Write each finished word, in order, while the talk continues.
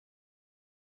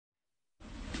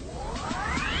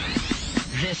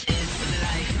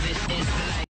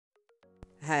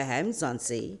Hi, I'm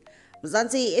Mzansi.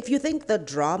 Mzansi, if you think the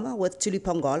drama with Thuli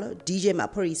P,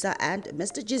 DJMaphorisa, and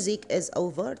Mr. Jizik is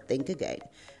over, think again.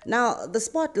 Now, the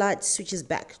spotlight switches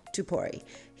back to Pori.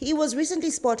 He was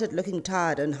recently spotted looking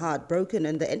tired and heartbroken,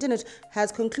 and the internet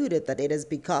has concluded that it is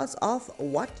because of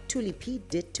what Thuli P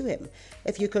did to him.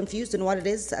 If you're confused on what it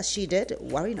is she did,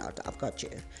 worry not, I've got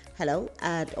you. Hello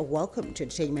and welcome to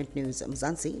Entertainment News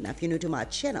Mzansi. Now, if you're new to my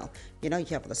channel, you know you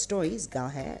have the stories, go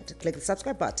ahead, click the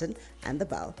subscribe button and the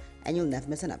bell, and you'll never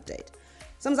miss an update.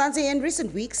 So Mzansi, in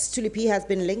recent weeks, Thuli P has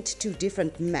been linked to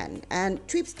different men, and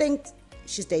tweeps think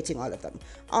she's dating all of them.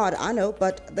 Odd, I know,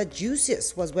 but the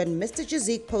juiciest was when Mr.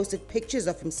 Jizik posted pictures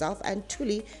of himself and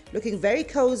Thuli looking very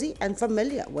cozy and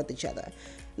familiar with each other.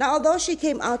 Now, although she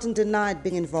came out and denied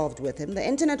being involved with him, the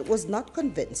internet was not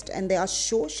convinced and they are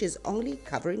sure she's only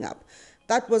covering up.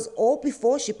 That was all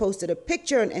before she posted a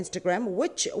picture on Instagram,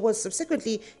 which was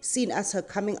subsequently seen as her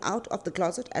coming out of the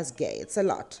closet as gay. It's a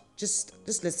lot. Just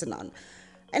listen on.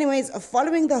 Anyways,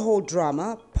 following the whole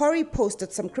drama, Pori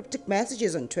posted some cryptic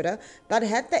messages on Twitter that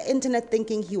had the internet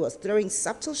thinking he was throwing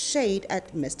subtle shade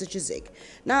at Mr. Jizik.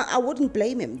 Now, I wouldn't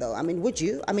blame him though. Would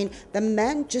you? The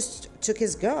man just took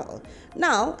his girl.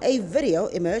 Now, a video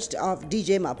emerged of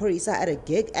DJMaphorisa at a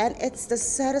gig, and it's the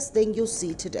saddest thing you'll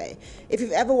see today. If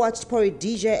you've ever watched Pori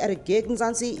DJ at a gig in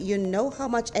Mzansi, you know how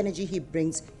much energy he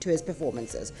brings to his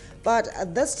performances. But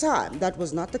this time, that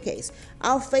was not the case.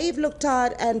 Our fave looked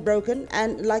tired and broken,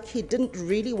 and like he didn't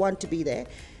really want to be there.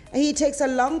 He takes a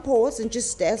long pause and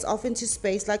just stares off into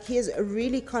space like he is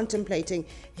really contemplating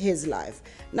his life.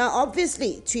 Now,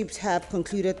 obviously, tweets have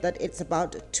concluded that it's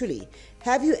about Thuli.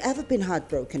 Have you ever been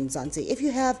heartbroken, Mzansi? If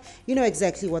you have, you know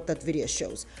exactly what that video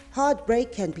shows.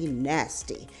 Heartbreak can be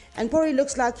nasty, and Pori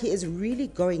looks like he is really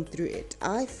going through it.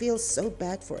 I feel so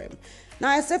bad for him.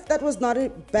 Now, as if that was not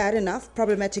bad enough,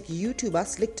 problematic YouTuber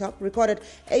SlickTop recorded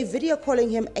a video calling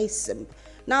him a simp.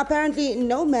 Now, apparently,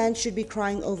 no man should be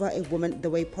crying over a woman the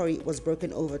way Pori was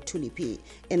broken over Thuli P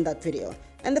in that video.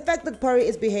 And the fact that Pori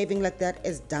is behaving like that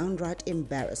is downright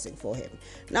embarrassing for him.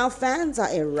 Now, fans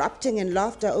are erupting in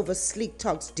laughter over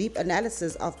SlickTop's deep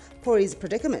analysis of Pori's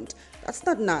predicament. That's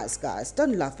not nice, guys.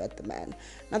 Don't laugh at the man.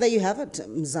 Now, there you have it,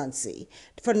 Mzansi.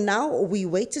 For now, we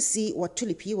wait to see what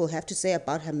Thuli P will have to say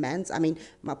about her man's,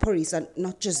 Maphorisa,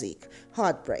 not Jizik,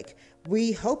 heartbreak.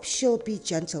 We hope she'll be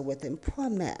gentle with him. Poor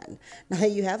man. Now, here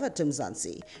you have it,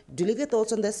 Mzansi. Do leave your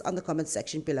thoughts on this on the comment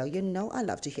section below. You know I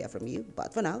love to hear from you.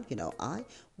 But for now, I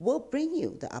will bring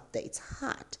you the updates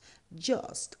hot,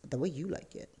 just the way you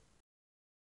like it.